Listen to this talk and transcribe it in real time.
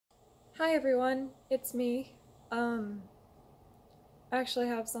Hi everyone, it's me. I actually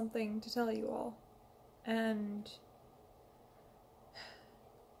have something to tell you all, and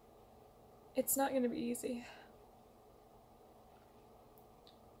it's not gonna be easy.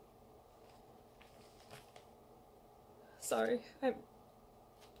 Sorry,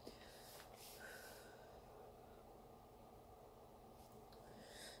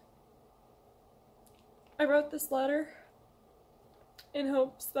 I wrote this letter in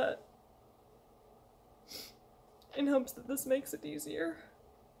hopes that this makes it easier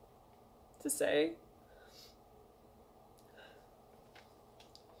to say.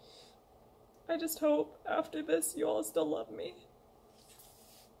 I just hope after this you all still love me.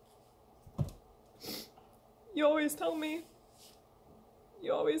 You always tell me,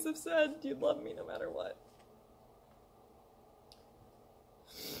 you always have said you'd love me no matter what.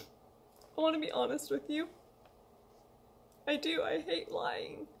 I want to be honest with you. I do. I hate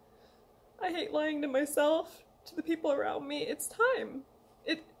lying. I hate lying to myself, to the people around me. It's time.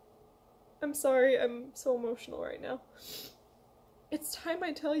 I'm sorry, I'm so emotional right now. It's time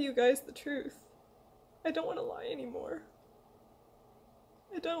I tell you guys the truth. I don't want to lie anymore.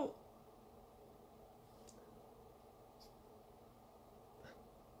 I don't.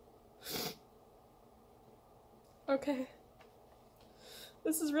 Okay.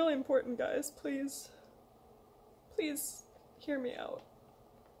 This is really important, guys. Please hear me out.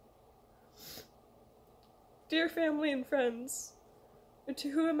 Dear family and friends, and to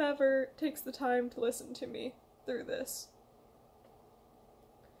whomever takes the time to listen to me through this,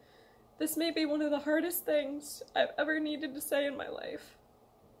 this may be one of the hardest things I've ever needed to say in my life.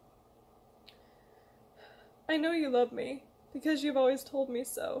 I know you love me, because you've always told me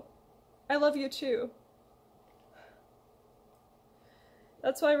so. I love you too.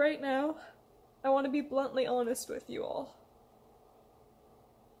 That's why right now, I want to be bluntly honest with you all.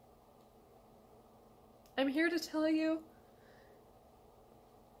 I'm here to tell you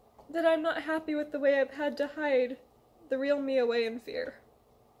that I'm not happy with the way I've had to hide the real me away in fear.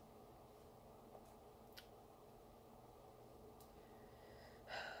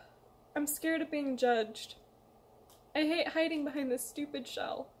 I'm scared of being judged. I hate hiding behind this stupid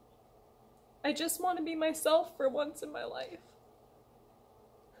shell. I just want to be myself for once in my life.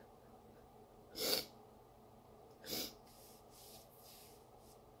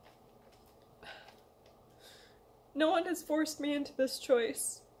 No one has forced me into this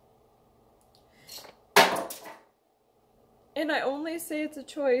choice. And I only say it's a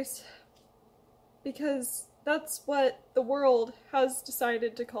choice because that's what the world has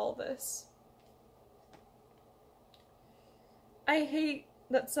decided to call this. I hate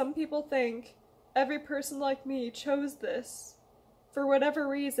that some people think every person like me chose this. For whatever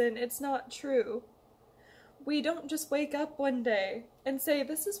reason, it's not true. We don't just wake up one day and say,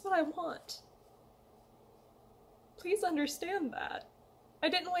 this is what I want. Please understand that. I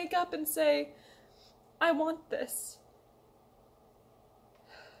didn't wake up and say, I want this.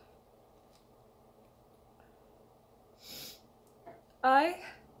 I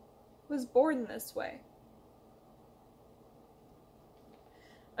was born this way.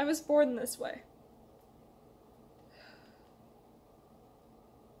 I was born this way.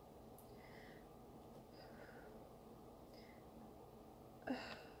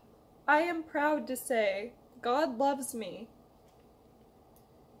 I am proud to say God loves me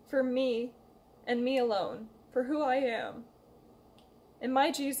for me and me alone, for who I am. And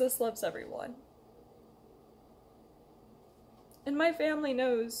my Jesus loves everyone. And my family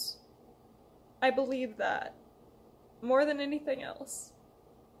knows I believe that more than anything else.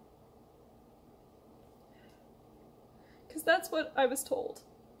 Because that's what I was told.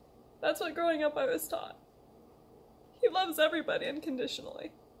 That's what growing up I was taught. He loves everybody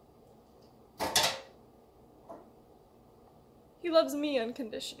unconditionally. He loves me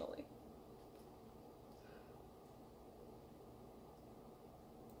unconditionally.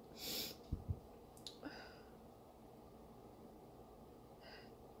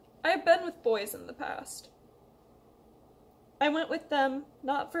 I have been with boys in the past. I went with them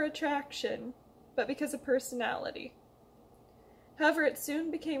not for attraction, but because of personality. However, it soon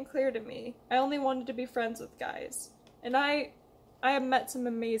became clear to me I only wanted to be friends with guys. And I have met some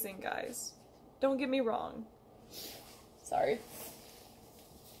amazing guys. Don't get me wrong. Sorry.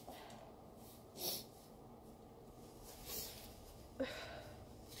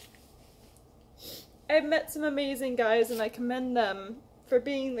 I've met some amazing guys and I commend them for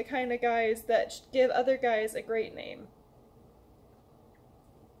being the kind of guys that give other guys a great name.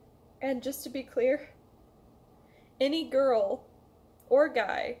 And just to be clear, any girl or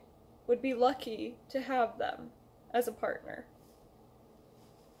guy would be lucky to have them as a partner.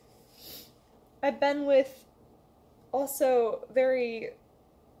 I've been with also very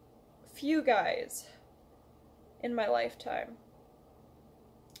few guys in my lifetime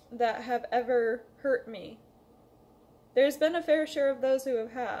that have ever hurt me. There's been a fair share of those who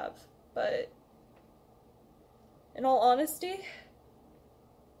have, but in all honesty,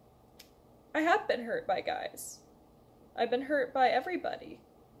 I have been hurt by guys. I've been hurt by everybody.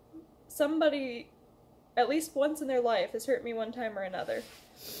 Somebody, at least once in their life, has hurt me one time or another.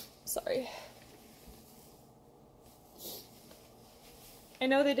 Sorry. I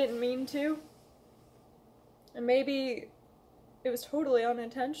know they didn't mean to, and maybe it was totally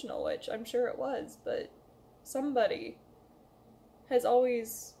unintentional, which I'm sure it was, but somebody has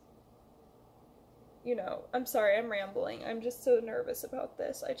always, you know, I'm sorry, I'm rambling. I'm just so nervous about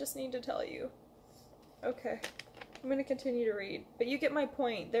this. I just need to tell you. Okay, I'm gonna continue to read, but you get my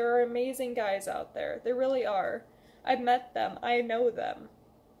point. There are amazing guys out there. There really are. I've met them. I know them.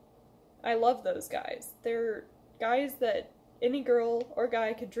 I love those guys. They're guys that any girl or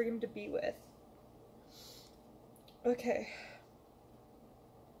guy could dream to be with. Okay.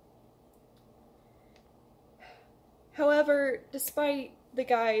 However, despite the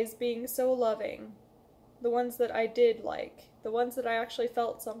guys being so loving, the ones that I did like, the ones that I actually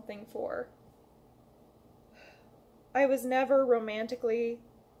felt something for, I was never romantically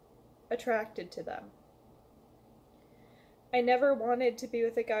attracted to them. I never wanted to be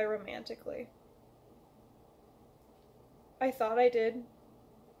with a guy romantically. I thought I did.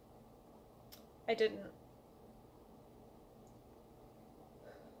 I didn't.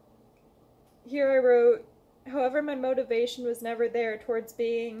 Here I wrote, however, my motivation was never there towards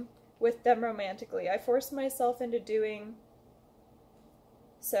being with them romantically. I forced myself into doing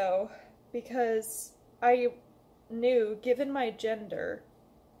so because I knew, given my gender,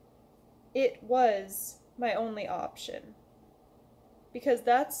 it was my only option. Because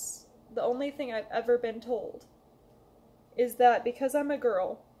that's the only thing I've ever been told, is that because I'm a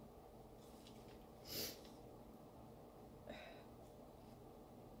girl,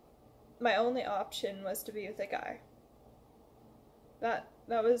 my only option was to be with a guy. That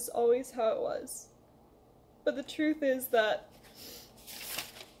was always how it was. But the truth is that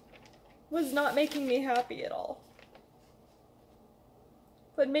was not making me happy at all.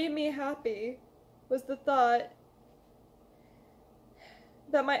 What made me happy was the thought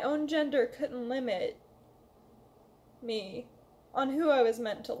that my own gender couldn't limit me on who I was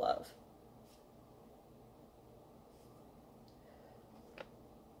meant to love.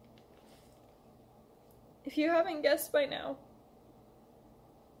 If you haven't guessed by now,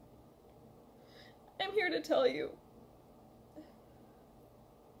 I'm here to tell you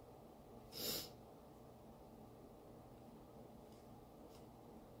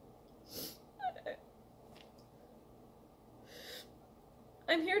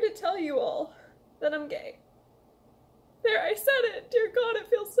all that I'm gay. There, I said it! Dear God, it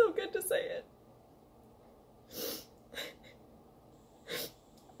feels so good to say it.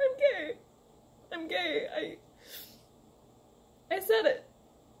 I'm gay. I'm gay. I said it.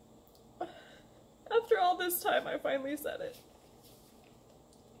 After all this time, I finally said it.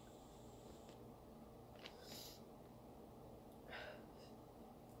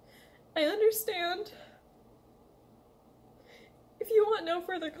 I understand. If you want no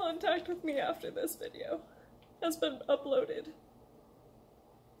further contact with me after this video has been uploaded,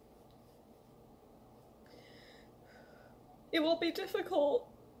 it will be difficult,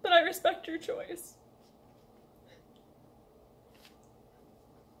 but I respect your choice.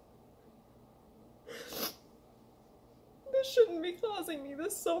 This shouldn't be causing me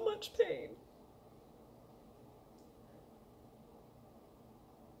this so much pain.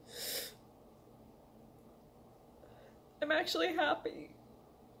 I'm actually happy.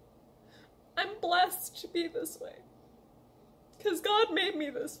 I'm blessed to be this way. Because God made me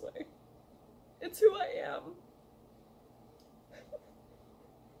this way. It's who I am.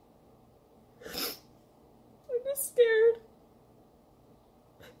 I'm just scared.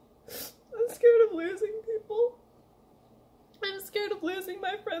 I'm scared of losing people. I'm scared of losing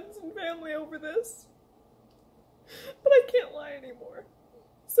my friends and family over this. But I can't lie anymore.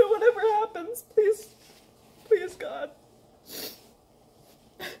 So whatever happens, please, please, God.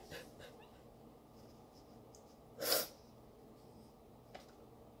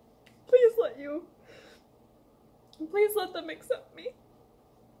 Please let them accept me.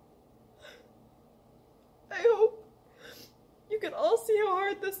 I hope you can all see how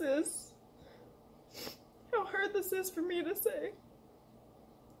hard this is. How hard this is for me to say.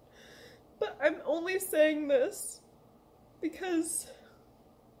 But I'm only saying this because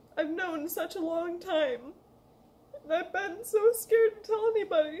I've known such a long time. And I've been so scared to tell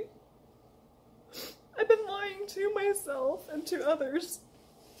anybody. I've been lying to myself and to others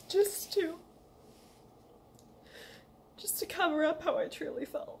just to cover up how I truly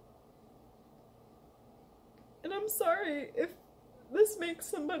felt. And I'm sorry if this makes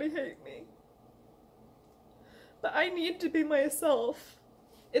somebody hate me. But I need to be myself.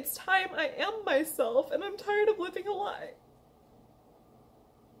 It's time I am myself, and I'm tired of living a lie.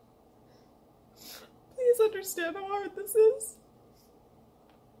 Please understand how hard this is.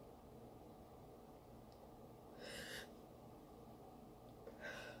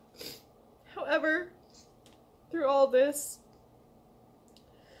 However, through all this,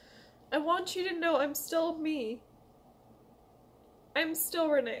 I want you to know I'm still me. I'm still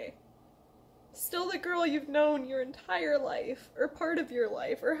Renee. Still the girl you've known your entire life, or part of your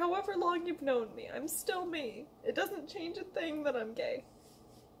life, or however long you've known me. I'm still me. It doesn't change a thing that I'm gay.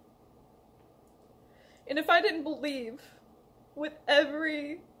 And if I didn't believe with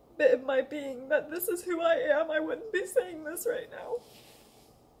every bit of my being that this is who I am, I wouldn't be saying this right now.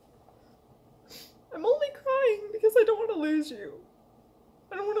 I'm only crying because I don't want to lose you.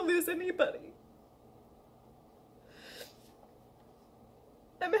 I don't want to lose anybody.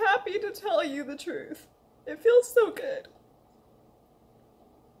 I'm happy to tell you the truth. It feels so good.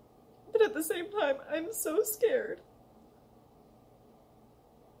 But at the same time, I'm so scared.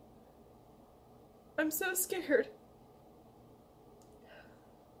 I'm so scared.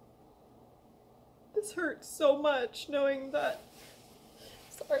 This hurts so much knowing that...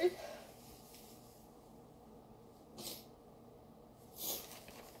 Sorry.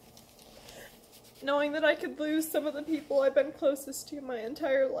 Knowing that I could lose some of the people I've been closest to my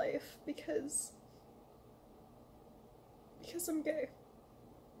entire life because I'm gay.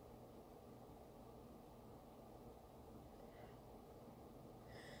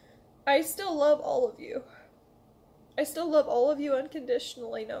 I still love all of you. I still love all of you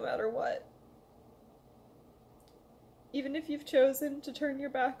unconditionally, no matter what. Even if you've chosen to turn your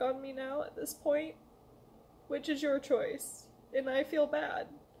back on me now at this point, which is your choice, and I feel bad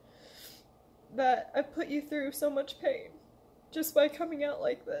that I've put you through so much pain just by coming out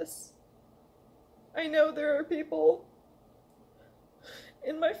like this. I know there are people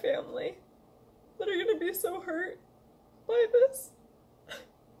in my family that are going to be so hurt by this.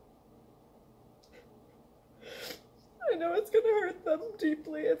 I know it's going to hurt them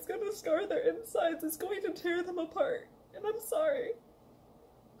deeply. It's going to scar their insides. It's going to tear them apart. And I'm sorry.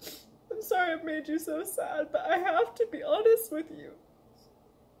 I'm sorry I've made you so sad, but I have to be honest with you.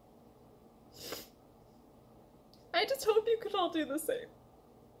 I just hope you could all do the same.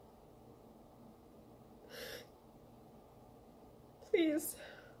 Please.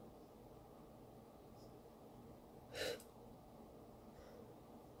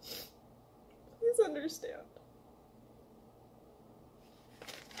 Please understand.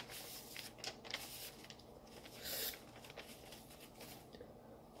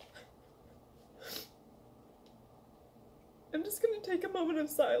 I'm just going to take a moment of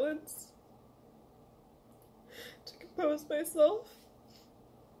silence to compose myself.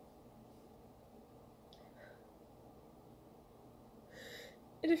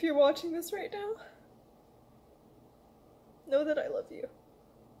 And if you're watching this right now, know that I love you.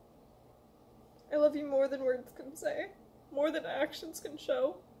 I love you more than words can say, more than actions can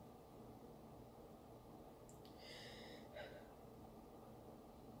show.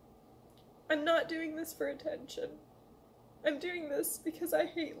 I'm not doing this for attention. I'm doing this because I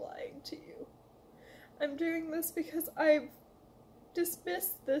hate lying to you. I'm doing this because I've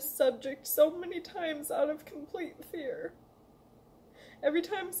dismissed this subject so many times out of complete fear. Every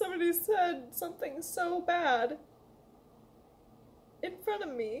time somebody said something so bad in front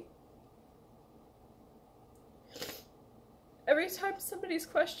of me, every time somebody's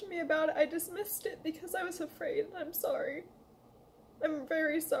questioned me about it, I dismissed it because I was afraid, and I'm sorry. I'm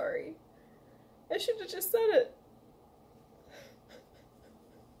very sorry. I should have just said it.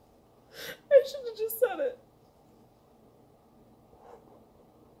 I should have just said it.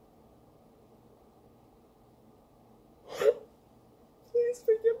 Please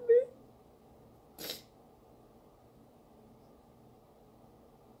forgive me.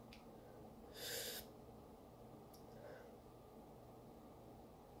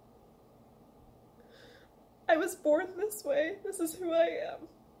 I was born this way. This is who I am.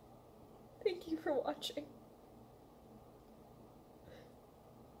 Thank you for watching.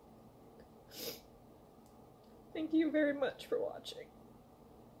 Thank you very much for watching.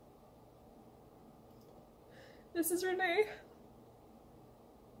 This is Renee.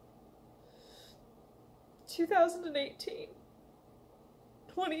 2018.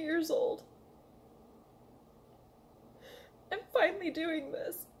 20 years old. I'm finally doing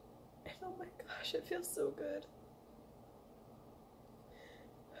this. And Oh my gosh, it feels so good.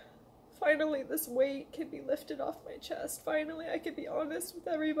 Finally, this weight can be lifted off my chest. Finally, I can be honest with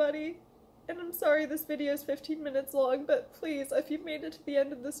everybody. And I'm sorry this video is 15 minutes long, but please, if you've made it to the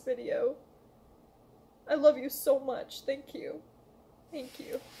end of this video, I love you so much. Thank you. Thank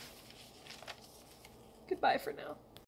you. Goodbye for now.